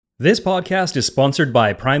This podcast is sponsored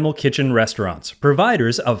by Primal Kitchen Restaurants,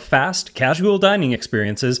 providers of fast, casual dining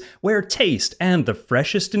experiences where taste and the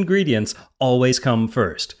freshest ingredients always come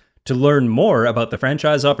first. To learn more about the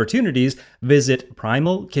franchise opportunities, visit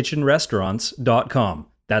primalkitchenrestaurants.com.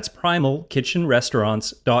 That's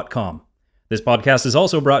primalkitchenrestaurants.com. This podcast is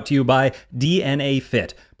also brought to you by DNA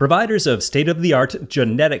Fit, providers of state-of-the-art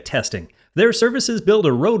genetic testing. Their services build a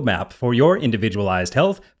roadmap for your individualized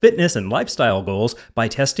health, fitness, and lifestyle goals by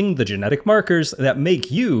testing the genetic markers that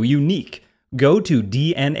make you unique. Go to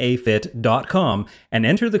dnafit.com and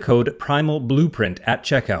enter the code PRIMALBLUEPRINT at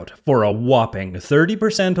checkout for a whopping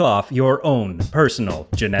 30% off your own personal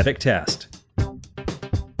genetic test.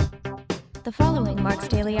 The following Mark's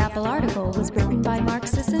Daily Apple article was written by Mark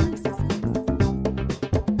Sisson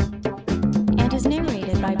and is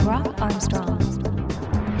narrated by Brock Armstrong.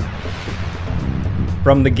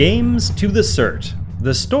 From the games to the Cert,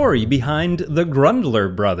 the story behind the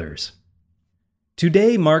Grundler brothers.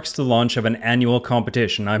 Today marks the launch of an annual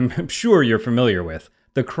competition I'm sure you're familiar with,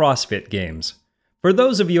 the CrossFit Games. For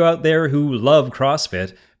those of you out there who love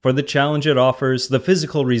CrossFit, for the challenge it offers, the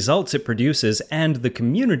physical results it produces, and the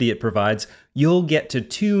community it provides, you'll get to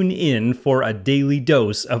tune in for a daily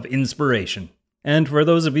dose of inspiration. And for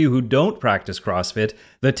those of you who don't practice CrossFit,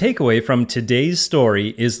 the takeaway from today's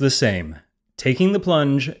story is the same. Taking the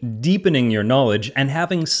plunge, deepening your knowledge, and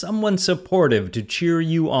having someone supportive to cheer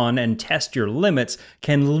you on and test your limits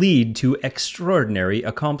can lead to extraordinary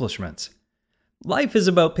accomplishments. Life is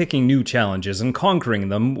about picking new challenges and conquering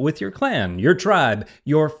them with your clan, your tribe,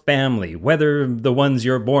 your family, whether the ones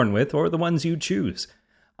you're born with or the ones you choose.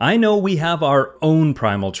 I know we have our own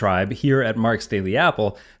primal tribe here at Mark's Daily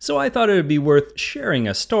Apple, so I thought it would be worth sharing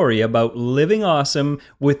a story about living awesome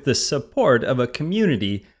with the support of a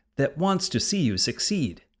community that wants to see you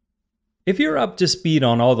succeed. If you're up to speed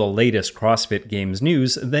on all the latest CrossFit Games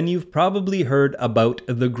news, then you've probably heard about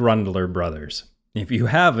the Grundler brothers. If you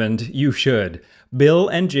haven't, you should. Bill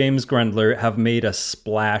and James Grundler have made a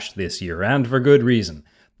splash this year, and for good reason.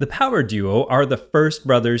 The power duo are the first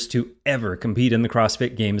brothers to ever compete in the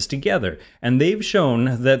CrossFit Games together, and they've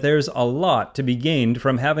shown that there's a lot to be gained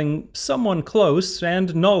from having someone close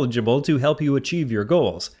and knowledgeable to help you achieve your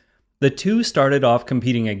goals. The two started off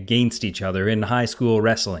competing against each other in high school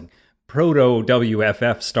wrestling,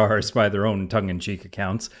 proto-WFF stars by their own tongue-in-cheek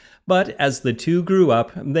accounts, but as the two grew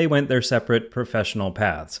up, they went their separate professional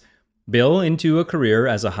paths. Bill into a career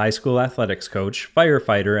as a high school athletics coach,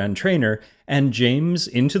 firefighter, and trainer, and James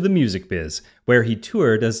into the music biz, where he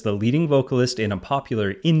toured as the leading vocalist in a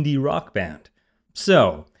popular indie rock band.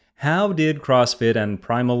 So, how did CrossFit and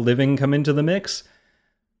primal living come into the mix?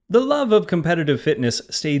 The love of competitive fitness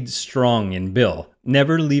stayed strong in Bill,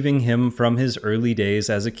 never leaving him from his early days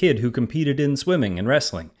as a kid who competed in swimming and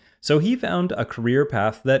wrestling, so he found a career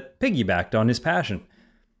path that piggybacked on his passion.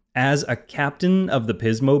 As a captain of the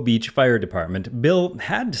Pismo Beach Fire Department, Bill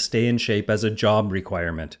had to stay in shape as a job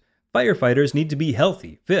requirement. Firefighters need to be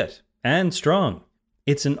healthy, fit, and strong.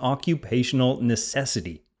 It's an occupational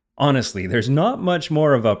necessity. Honestly, there's not much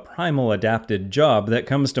more of a primal adapted job that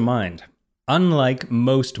comes to mind. Unlike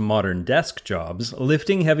most modern desk jobs,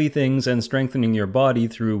 lifting heavy things and strengthening your body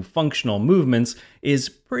through functional movements is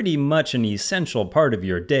pretty much an essential part of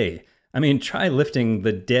your day. I mean, try lifting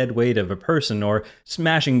the dead weight of a person or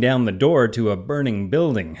smashing down the door to a burning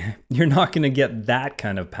building. You're not going to get that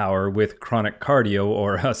kind of power with chronic cardio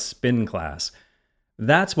or a spin class.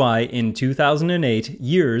 That's why in 2008,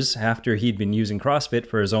 years after he'd been using CrossFit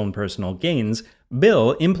for his own personal gains,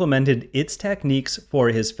 Bill implemented its techniques for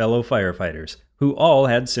his fellow firefighters, who all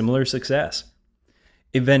had similar success.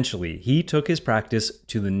 Eventually, he took his practice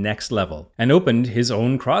to the next level and opened his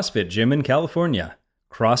own CrossFit gym in California,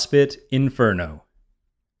 CrossFit Inferno.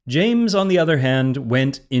 James, on the other hand,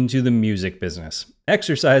 went into the music business,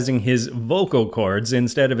 exercising his vocal cords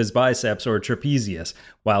instead of his biceps or trapezius,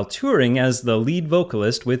 while touring as the lead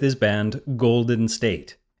vocalist with his band Golden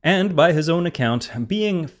State. And by his own account,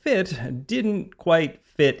 being fit didn't quite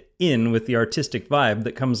fit in with the artistic vibe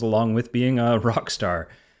that comes along with being a rock star,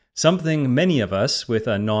 something many of us with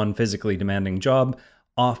a non-physically demanding job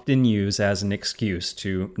often use as an excuse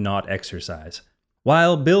to not exercise.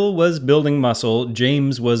 While Bill was building muscle,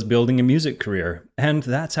 James was building a music career, and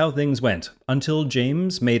that's how things went, until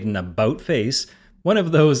James made an about-face, one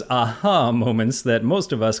of those aha moments that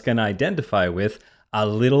most of us can identify with, a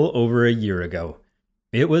little over a year ago.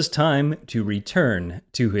 It was time to return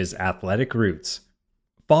to his athletic roots.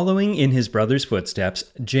 Following in his brother's footsteps,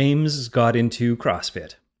 James got into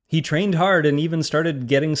CrossFit. He trained hard and even started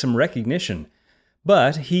getting some recognition.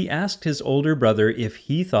 But he asked his older brother if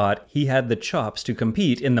he thought he had the chops to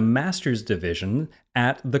compete in the Masters division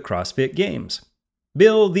at the CrossFit Games.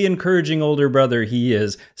 Bill, the encouraging older brother he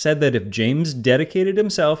is, said that if James dedicated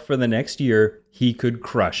himself for the next year, he could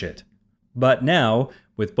crush it. But now,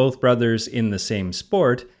 with both brothers in the same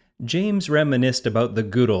sport, James reminisced about the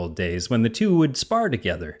good old days when the two would spar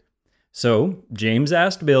together. So, James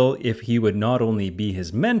asked Bill if he would not only be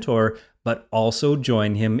his mentor, but also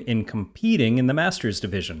join him in competing in the Masters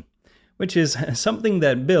division, which is something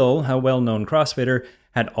that Bill, a well-known CrossFitter,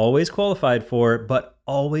 had always qualified for, but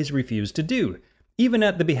always refused to do, even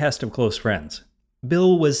at the behest of close friends.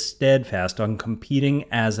 Bill was steadfast on competing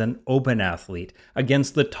as an open athlete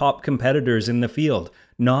against the top competitors in the field,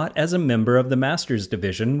 not as a member of the Masters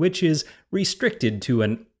division, which is restricted to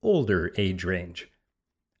an older age range.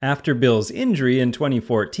 After Bill's injury in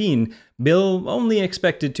 2014, Bill only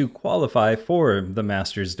expected to qualify for the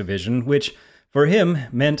Masters division, which for him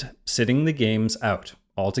meant sitting the games out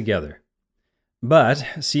altogether. But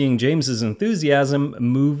seeing James's enthusiasm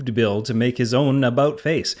moved Bill to make his own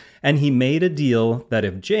about-face, and he made a deal that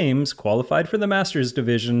if James qualified for the Masters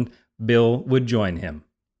division, Bill would join him.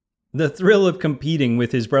 The thrill of competing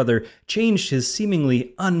with his brother changed his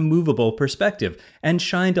seemingly unmovable perspective and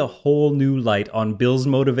shined a whole new light on Bill's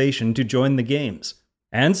motivation to join the games.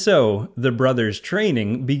 And so, the brothers'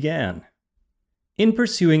 training began. In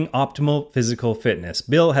pursuing optimal physical fitness,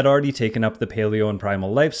 Bill had already taken up the paleo and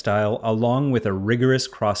primal lifestyle along with a rigorous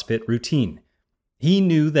CrossFit routine. He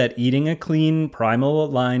knew that eating a clean,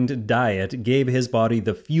 primal-aligned diet gave his body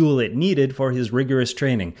the fuel it needed for his rigorous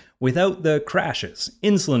training, without the crashes,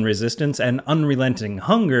 insulin resistance, and unrelenting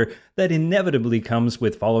hunger that inevitably comes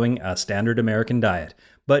with following a standard American diet.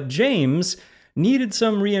 But James needed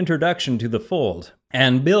some reintroduction to the fold,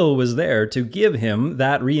 and Bill was there to give him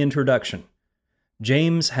that reintroduction.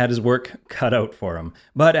 James had his work cut out for him,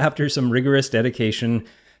 but after some rigorous dedication,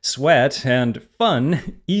 sweat, and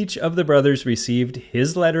fun, each of the brothers received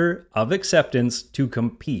his letter of acceptance to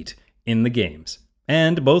compete in the games.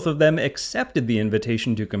 And both of them accepted the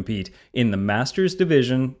invitation to compete in the Masters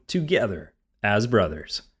division together as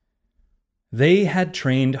brothers. They had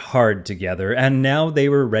trained hard together, and now they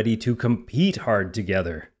were ready to compete hard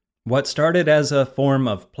together. What started as a form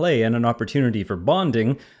of play and an opportunity for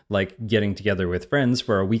bonding, like getting together with friends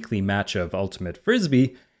for a weekly match of Ultimate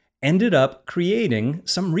Frisbee, ended up creating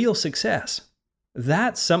some real success.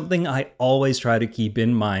 That's something I always try to keep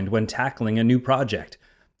in mind when tackling a new project: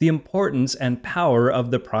 the importance and power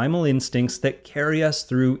of the primal instincts that carry us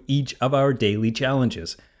through each of our daily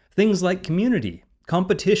challenges. Things like community,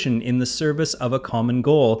 competition in the service of a common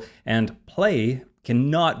goal, and play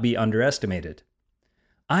cannot be underestimated.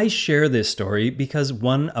 I share this story because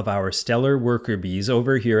one of our stellar worker bees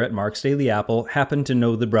over here at Mark's Daily Apple happened to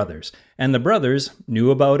know the brothers, and the brothers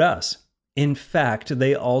knew about us. In fact,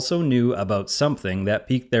 they also knew about something that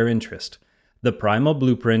piqued their interest: the Primal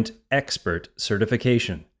Blueprint Expert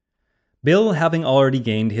certification. Bill, having already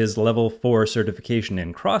gained his Level 4 certification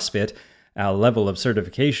in CrossFit, a level of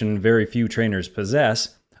certification very few trainers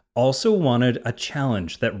possess, also wanted a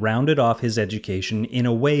challenge that rounded off his education in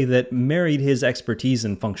a way that married his expertise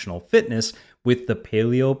in functional fitness with the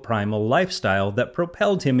paleo-primal lifestyle that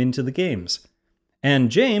propelled him into the games.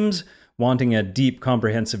 And James, wanting a deep,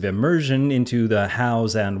 comprehensive immersion into the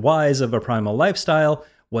hows and whys of a primal lifestyle,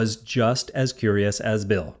 was just as curious as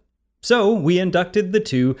Bill. So we inducted the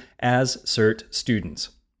two as Cert students.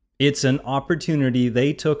 It's an opportunity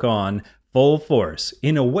they took on full force,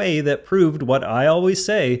 in a way that proved what I always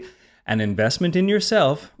say: an investment in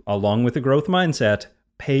yourself, along with a growth mindset,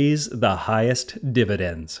 pays the highest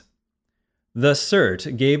dividends. The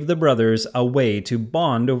Cert gave the brothers a way to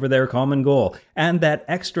bond over their common goal, and that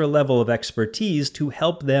extra level of expertise to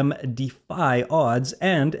help them defy odds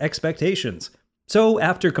and expectations. So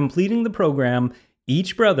after completing the program,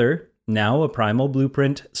 each brother, now a Primal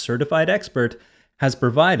Blueprint certified expert, has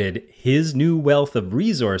provided his new wealth of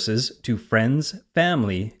resources to friends,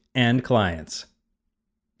 family, and clients.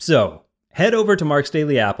 So, head over to Mark's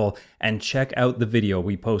Daily Apple and check out the video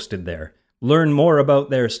we posted there. Learn more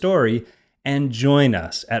about their story, and join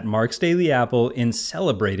us at Mark's Daily Apple in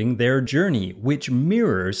celebrating their journey, which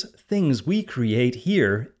mirrors things we create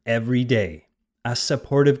here every day. A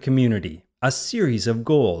supportive community, a series of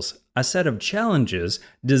goals, a set of challenges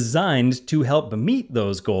designed to help meet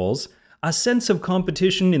those goals, a sense of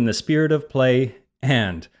competition in the spirit of play,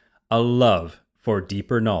 and a love for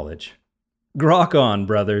deeper knowledge. Grok on,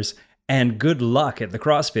 brothers, and good luck at the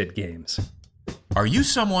CrossFit Games. Are you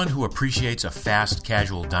someone who appreciates a fast,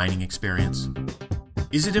 casual dining experience?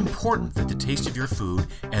 Is it important that the taste of your food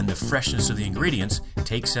and the freshness of the ingredients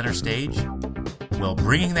take center stage? Well,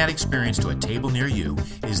 bringing that experience to a table near you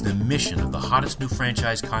is the mission of the hottest new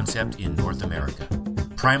franchise concept in North America,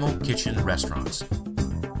 Primal Kitchen Restaurants.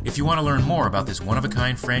 If you want to learn more about this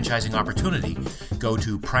one-of-a-kind franchising opportunity, go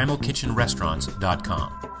to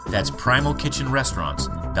primalkitchenrestaurants.com. That's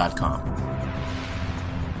primalkitchenrestaurants.com.